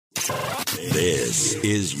This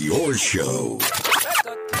is your show.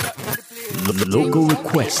 Local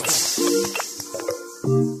requests.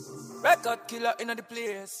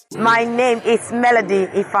 My name is Melody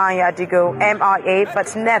Ifeanyi Adigo, MIA,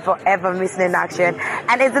 but never ever missing in action.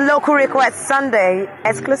 And it's a local request Sunday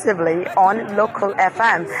exclusively on Local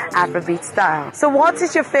FM, Afrobeat style. So what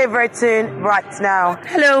is your favorite tune right now?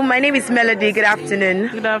 Hello, my name is Melody. Good afternoon.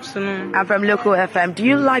 Good afternoon. I'm from Local FM. Do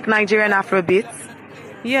you like Nigerian Afrobeats?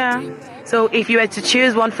 Yeah. So if you were to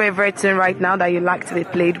choose one favorite tune right now that you like to be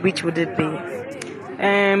played, which would it be?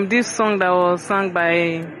 This song that was sung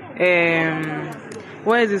by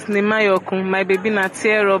what is his name? Mayokun. My baby na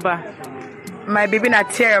tear rubber. My baby na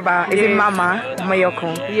tear rubber. Is it Mama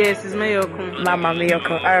Mayokun? Yes, it's Mayokun. Mama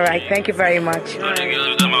Mayokun. All right. Thank you very much.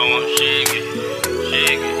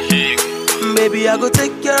 Baby, I go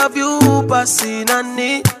take care of you, passing and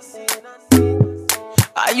need.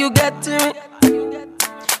 Are you getting me?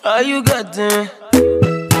 Are you getting me?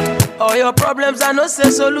 All your problems, I know say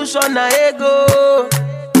solution, na ego.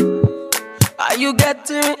 Are you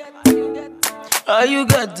getting me? Are you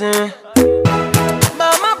getting me?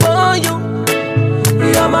 Mama born you,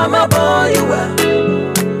 your mama born you well,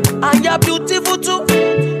 and you're beautiful too.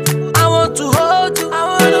 I want to hold you, I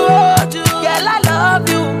want to hold you. Girl, I love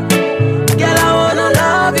you, girl, I wanna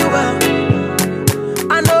love you well.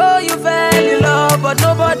 I know you fell in love, but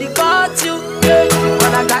nobody caught you.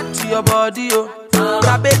 When I got to your body, oh,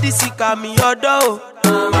 baby, sick me your door,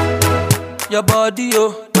 your body,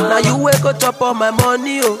 oh. Now you wake up on my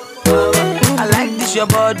money, oh. I like this your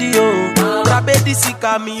body, oh. Baby, sick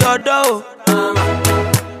me your door,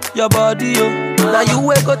 your body, oh. Now you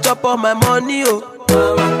wake up on my money, oh.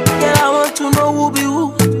 Girl, I want to know who be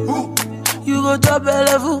who. You go top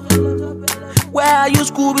level. Where are you,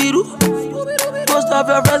 Scooby-Doo? Most of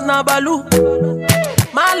your friends now Baloo.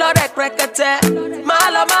 Malo rekrekete,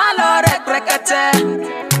 malo rekrekete.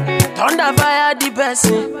 Thunder fire the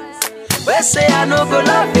person. We say I no go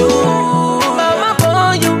love you. Mama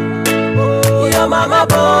born you, your mama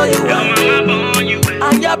born you,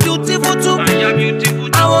 and you're beautiful too.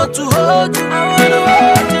 I want to hold you, I wanna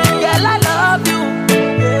hold you. Girl, I love you,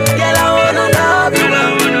 girl, I wanna love you.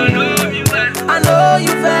 I know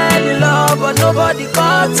you fell in love, but nobody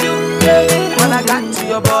caught you. When I got to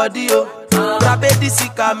your body, oh, baby,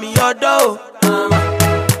 sick me your door,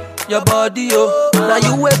 your body, oh. Now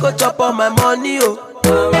you wake up on my money, oh.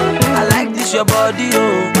 I like this your body,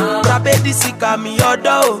 oh. Baby, sick me your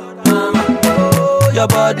door, your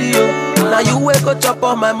body, oh. Now you wake up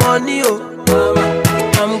on my money, oh.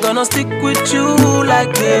 I'm gonna stick with you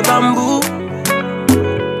like a bamboo.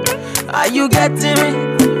 Are you getting me?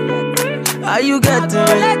 Are you getting me?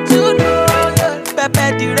 Let you know,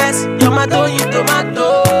 Pepe the rest, you're my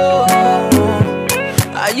tomato.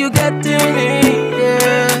 Are you getting me?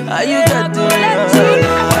 Yeah. Are you getting me?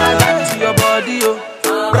 When I got to your body, oh.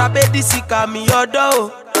 Baby, sick me your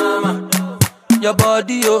door, your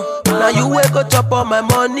body, oh. Now you wake up on my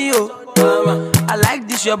money, oh. I like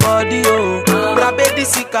this your body, oh. Baby,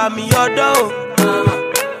 sick me your door,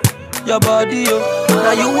 your body, oh.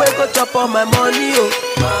 Now you wake up on my money, oh.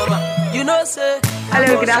 You know, say.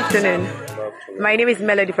 Hello, good afternoon. My name is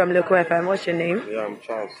Melody from Local FM. What's your name? Yeah, I'm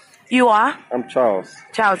Charles. You are? I'm Charles.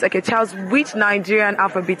 Charles, okay. Charles, which Nigerian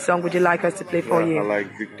Afrobeat song would you like us to play for you? I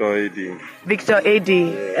like Victor A.D. Victor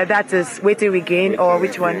A.D. That is Waiting We Gain, or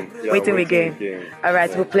which one? Yeah, Waiting We Gain. All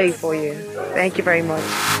right, we'll play it for you. Thank you very much.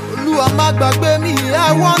 I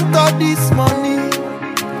want all this money.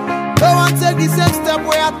 Don't want to take the same step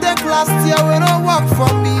where I take last year. We don't work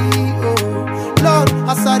for me. Oh, Lord,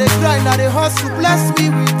 as I grind, I hustle, bless me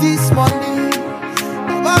with this money.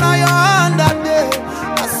 But on your hand that day,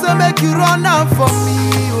 I say make you run out for me.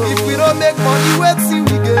 Oh. If we don't make money, wait till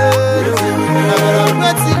we get. Oh.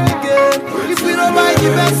 Wait till we get. If we don't buy the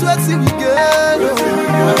best, wait till we get. Oh.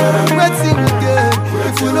 Wait till we get.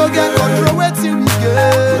 If we don't get control, wait till we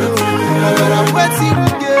get. Oh. Wait till we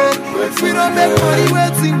get. If we don't make money, wait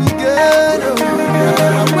till we get. Oh.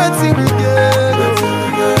 Wait till we get. Oh.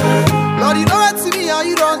 Lord, you know what to me, and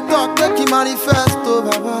you don't talk, make you manifest, oh,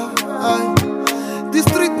 Baba. The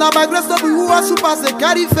street now by grace of who are super say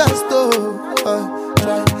carry first, oh.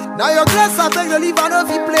 Now your grace I take the leave and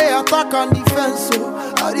if you play attack and defense, so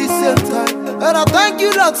at the same time. And I thank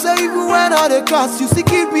you, Lord, say even when all the class, you still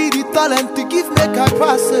give me the talent to give make I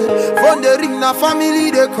pass it. From the ring, now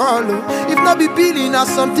family they call, oh. If not be billing, now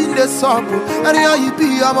something they solve, oh. And here you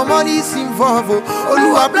be, and my money is involved, oh. Oh,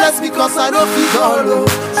 you are blessed because I don't figure, oh.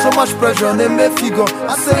 So much pressure, they may figure.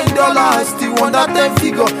 I say in dollar, I still want that 10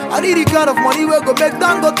 figure. I need the kind of money where go back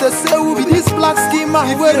down, go to say who be this black schema.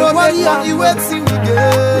 If we don't money, and you wait till we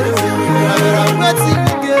get, wait till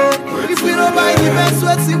we get. If we don't buy the best,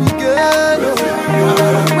 wait till we get.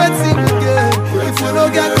 Wait till we get. If we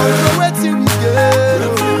don't get control, wait till we get.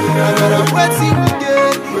 Wait till we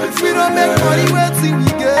get. If we don't make money, wait till we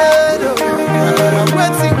get.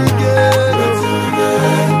 Wait till we get.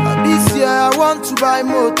 This year I want to buy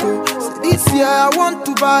motor. This year I want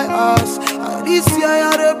to buy house. This year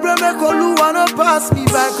I pray make Oluwa no pass me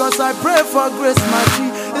by, cause I pray for grace, my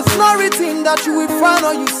G. It's not written that you will find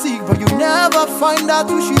all you seek, but you never find out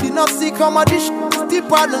which you did not seek. Come on, this is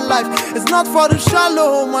deeper than life. It's not for the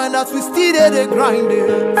shallow mind that we still there they grind it.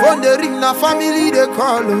 From the ring, na family they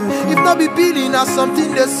call it. If not be billing, na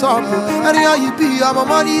something they solve. Anyhow you be, my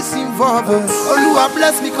money is involved. Oluwa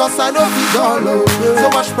bless me cause I know the dollar. So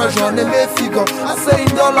much pressure on the main figure. I say in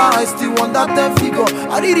dollar, I still want that 10 figure.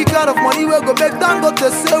 I need the kind of money where go back down, go to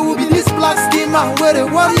say who be this black skin man where they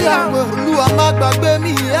warrior. Oluwa mag back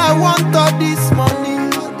me, I want all this money.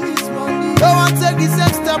 Don't want to take the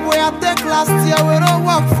same step where I take last year. We don't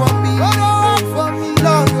work for me.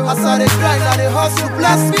 Lord, as I dey grind, I dey hustle.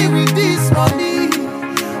 Bless me with this money.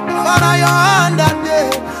 But on your hand that day,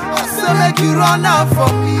 I say make you run out for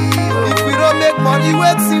me. If we don't make money,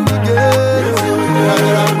 wait till we get.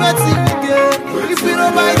 Wait till we get. If we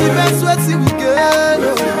don't buy the best, wait till we get.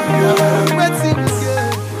 Wait till we get.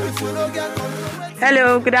 If we don't get.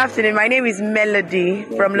 Hello, good afternoon. My name is Melody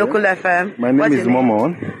from Local FM. My name is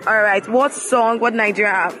Momon. All right. What song, what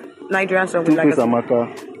Nigerian song would you like us to Amaka.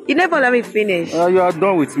 You never let me finish. You are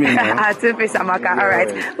done with me now. Two-Face Amaka. All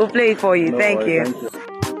right. We'll play it for you. No, thank you. Thank you.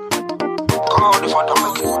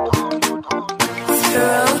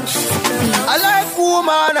 I like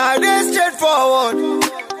woman, I dey straightforward.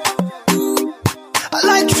 I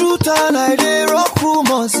like truth and I dey rock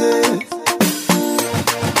rumors.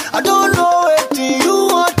 I don't know anything you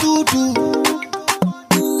want to do,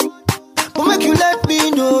 but make you let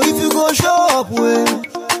me know if you go show up well.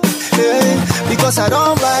 Hey, because I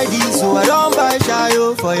don't buy this, so I don't buy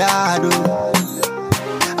Shayo for Yado.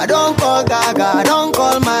 I don't call Gaga, I don't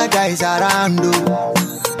call my guys around.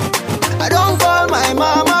 I don't call my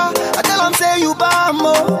mama, I tell them say you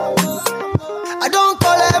bambo. I don't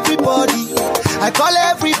call everybody, I call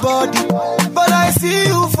everybody. But I see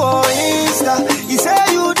you for Insta, you say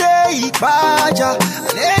you dey Ipaja.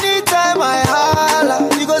 And anytime I holla,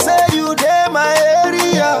 you go say you dey my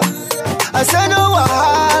area. I say no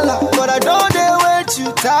wahala, but I don't dey wait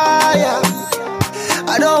you tire.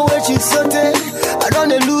 I don't wait you sote, I don't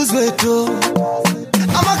dey lose weight too.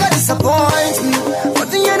 I'ma gonna disappoint me,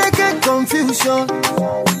 but then you get confusion.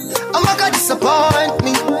 I'ma gonna disappoint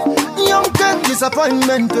me, young get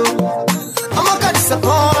disappointment too. I'ma gonna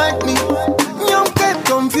disappoint me, young get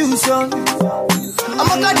confusion.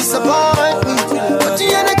 I'ma gonna disappoint me, but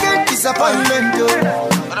then you get disappointment too.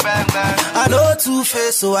 I know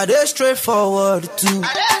Two-Face, so I dey straightforward too.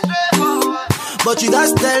 But you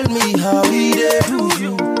guys tell me how we dey do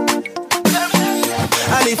you.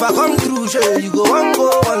 And if I come through, sure, you go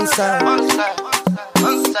one side.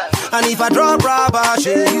 And if I drop rubber,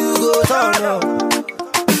 sure, you go turn up.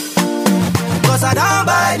 Cause I don't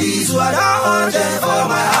buy these, so I don't want them for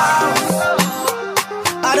my house.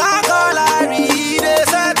 I don't call Larry, they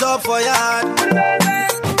set up for yard.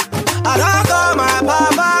 I don't call my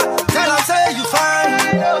papa, tell him say you fine.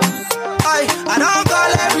 I don't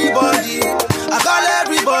call everybody, I call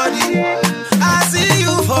everybody. I see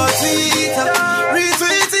you for Twitter,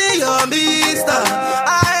 retweeting your mister.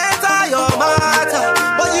 I enter your matter,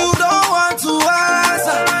 but you don't want to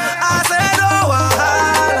answer. I say no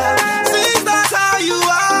wahala, since that's how you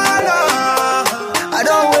are now. I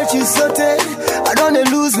don't wait you sote, I don't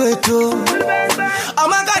lose weight too. I'm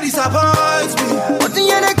gonna disappoint me, but then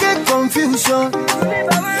you get confusion.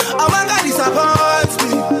 I'm gonna disappoint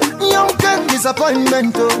me, you get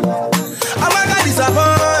disappointment too. I'm gonna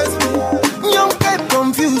disappoint me, you get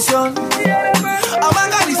confusion. I'm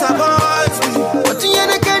gonna disappoint me, but then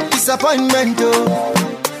you get disappointment too.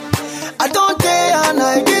 I don't care and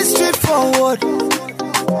I get straightforward.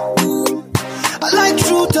 I like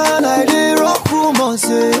truth and I dey rock rumors.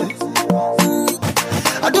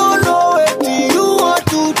 I don't know anything you want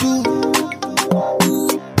to do,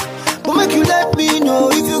 but make you let me know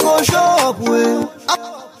if you go show up well.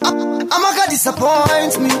 I'ma gonna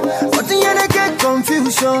disappoint me, but then you get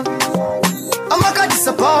confusion. I'ma gonna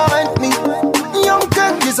disappoint me, you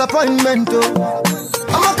get disappointment too.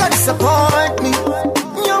 I'ma gonna disappoint me,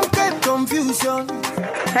 you get confusion.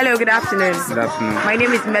 Hello, good afternoon. Good afternoon. My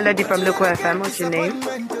name is Melody from Local FM. What's your name?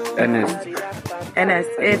 Ernest. Ernest,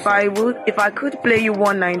 if I could play you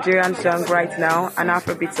one Nigerian song right now, an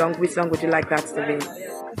Afrobeat song, which song would you like that to be?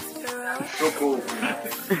 You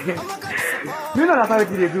know that's how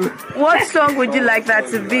they do. What song would you like that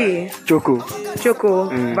to be? Choco. Choco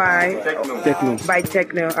by Techno. by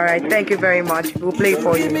Techno. All right, thank you very much. We'll play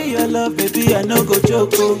for Give you. me your love, baby, I no go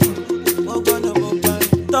choco.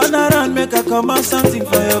 Turn around, make I come out something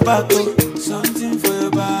for your back, oh. Something for your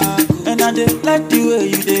back, oh. And I dey like the way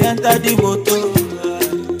you dey enter the motor.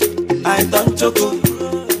 I don't choco,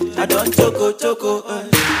 I don't choco.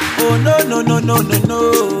 Oh no.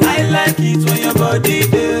 I like it when your body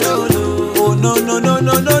dey roll. Oh no.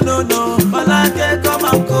 Malake come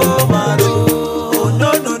and come and roll. Oh no.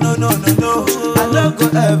 I no go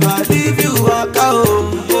ever leave you waka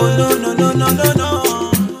oh. Oh no.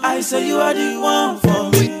 I say you are the one for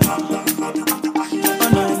me. Oh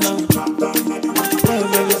no. Hey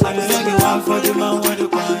baby, I say you want for the man with the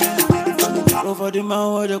pan. Go for the man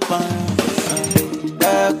with the pan.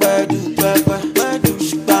 Do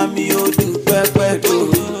she buy me oh do do.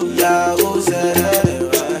 Yeah, oh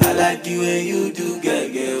I like the way you do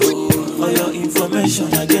get oh. For your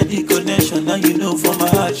information, I get the connection. Now you know from my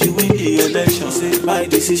heart you win the election. Say my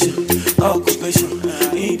decision, occupation,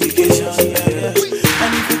 indication, yeah.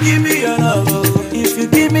 And if you give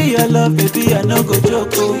me your love, baby, I no go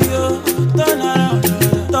joke. Oh. Turn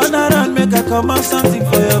around, make I come out something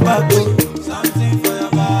for your back. Oh. Something for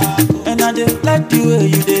your back. Oh. And I dey like the way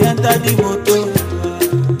you dey enter the motor.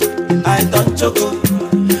 I don't choco.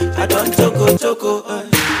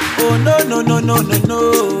 Oh no.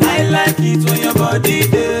 I like it when your body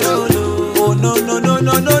dey roll. Oh no.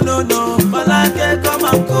 Malake come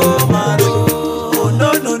and roll. Oh no.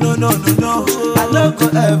 I no go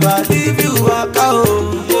ever leave you waka oh.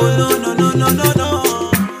 Oh no.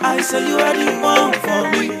 I say you are the one for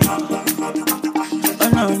me.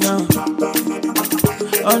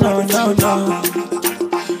 Oh no.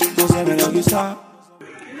 Don't say me like you stop.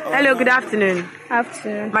 Hello, good afternoon.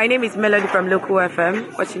 Afternoon. My name is Melody from Local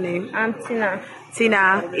FM. What's your name? I'm Tina.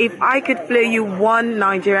 Tina, if I could play you one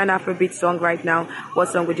Nigerian Afrobeat song right now, what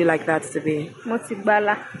song would you like that to be?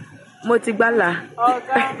 Motigbala. Motigbala.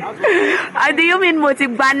 Do you mean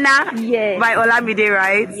Motigbana? Yes. By Olamide,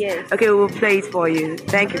 right? Yes. Okay, we'll play it for you.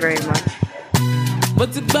 Thank you very much.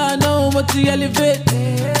 Motigbana, moti elevate.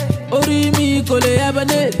 Ori mi kole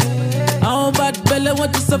abane. I'm bad belly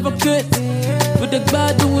want to suffocate. With the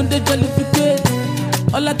bad doing the jollificate.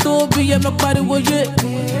 All I told be my body was it.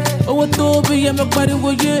 Oh, I told be my body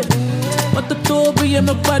was it. What the told be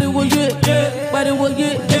my body was it. Body was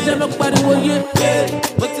it. Yes, my body was it.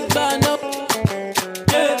 What's it bad now?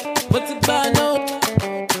 What's it bad now?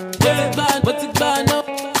 What's it bad now?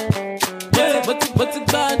 What's it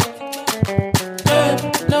bad?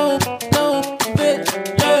 No, bitch.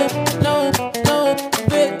 No,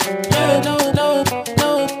 bitch. No,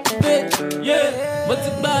 bitch. Yeah. What's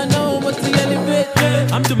it bad now? What's the elevate?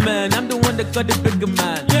 I'm the man, I'm the one that got the bigger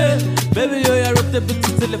man. Yeah. Baby, yo, I rock the bitch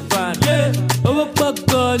till the fan. Yeah. Over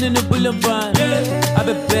popcorn in the bullion van. Yeah. I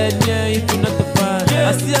be bad, yeah, if you're not the fan. Yeah.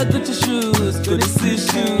 I see I got your shoes, gonna see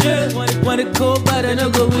shoes. Yeah. Wanna go bad, I no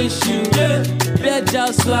go wish you. Yeah. Bad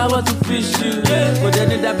job, so I want to fish you. Yeah. But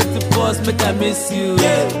then that bit the boss, make I miss you.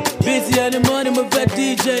 Yeah. Busy in the morning, my bad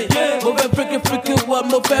DJ. Yeah. My bad freaking, what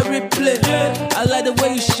my favorite play. Yeah. I like the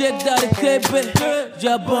way you shake that cape.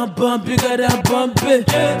 Yeah, bump, bigger than bumpy.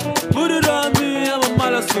 Yeah. Put it on me, I'm a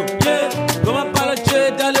malasso. Yeah. Go my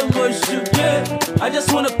apologize, darling, motion. Yeah. I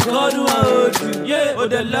just wanna call you, I hold you. Yeah. Oh,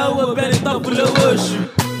 the love will be the top of the ocean.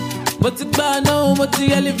 Motigbana,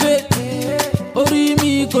 moti elevate. Ori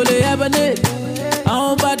mi kole abane.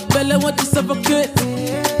 I'm bad belly want to suffocate.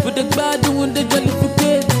 With the bad doing the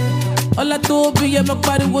jollificate. All I told be my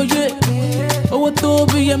body was it. Oh, I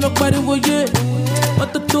told be my body was it.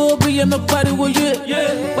 What the told be my body was it.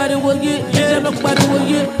 Body was it. Yes, my body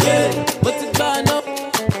was it. What's it bad now?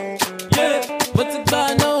 What's it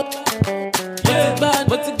bad now?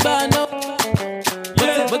 What's it bad now?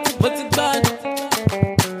 What's it bad?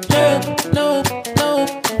 No,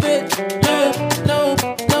 bitch. No,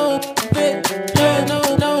 bitch.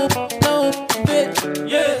 No, bitch.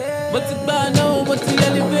 Yeah. What's it bad now? What's the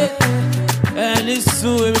elevate? And it's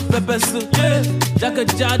soon, it's pepper soup. Yeah. Jacka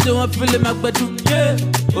Jado, I'm feeling my bedroom. Yeah.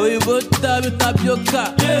 Oh, you both time, you tap your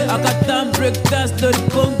car. Yeah. I got time, break dance, to the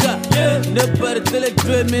conga. Yeah. Nobody tell it,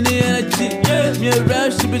 drain me the energy. Yeah. Me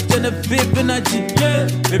around, she be trying to feel energy. Yeah.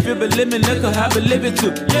 If you believe me, like I believe it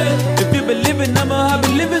too. Yeah. If you believe it, I'ma have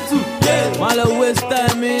believe it too. Yeah. While I waste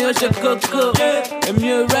time, me, I should coco. Yeah. And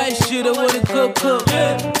me right shit, I want to coco.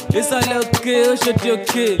 Yeah. It's all okay, I should be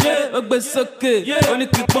okay. Yeah. Oh, but it's okay. Yeah. Only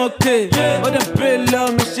keep okay. Yeah. Oh, the brain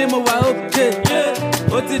love me, she more okay. Yeah.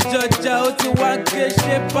 Oh, the judge, oh, the one case,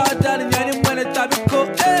 she powder, and any money, tabico.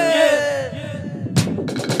 Yeah.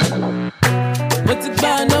 What's it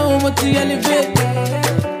by now? What's the elevate?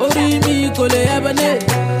 Ori mi kole abane.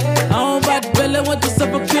 I don't bad belly want to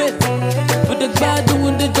suffocate. With the bad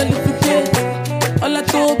doing the jellificate. All I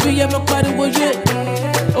told me, I'm a party with you.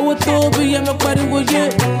 Oh, I told me, I'm a party with you.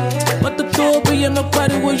 What the told me, I'm a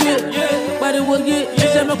party with you. Party with you,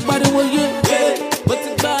 yes, I'm a party with you. What's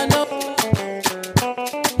it by now?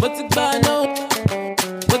 What's it by now?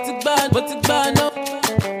 What's it by? What's it by now?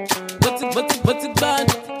 What's it by?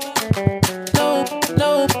 No,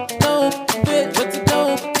 no, no, bitch. What's it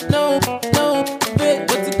no, no, no, bitch.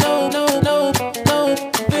 What's it no, no, no, no,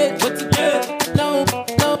 bitch. What's it no,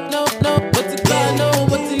 no, no, no. What's it by no?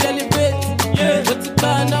 What's the yellow bitch? Yeah. What's it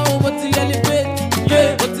by no? What's the yellow bitch?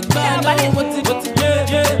 Yeah. What's it by no? What's it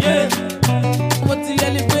yeah. What's the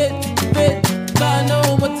yellow bitch? By no,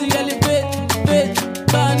 what's the yellow bitch?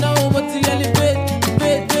 By no, what's the yellow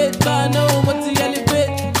bitch? By no, what's the yellow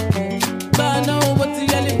bitch? By no, what's the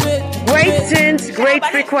yellow bitch? Great tunes, great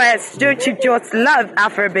requests. Don't you just love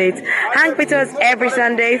Afrobeat? Hang with us every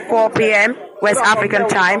Sunday, 4 p.m. West African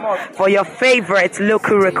time for your favorite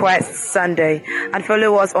local requests Sunday. And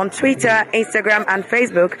follow us on Twitter, Instagram, and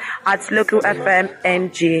Facebook at Local FM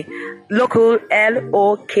NG. Local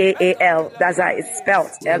LOKAL. That's how it's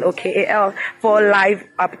spelled. LOKAL for live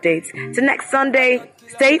updates. Till next Sunday,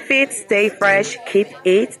 stay fit, stay fresh, keep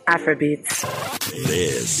it Afrobeat.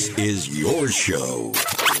 This is your show.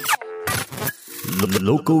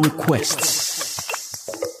 Local requests.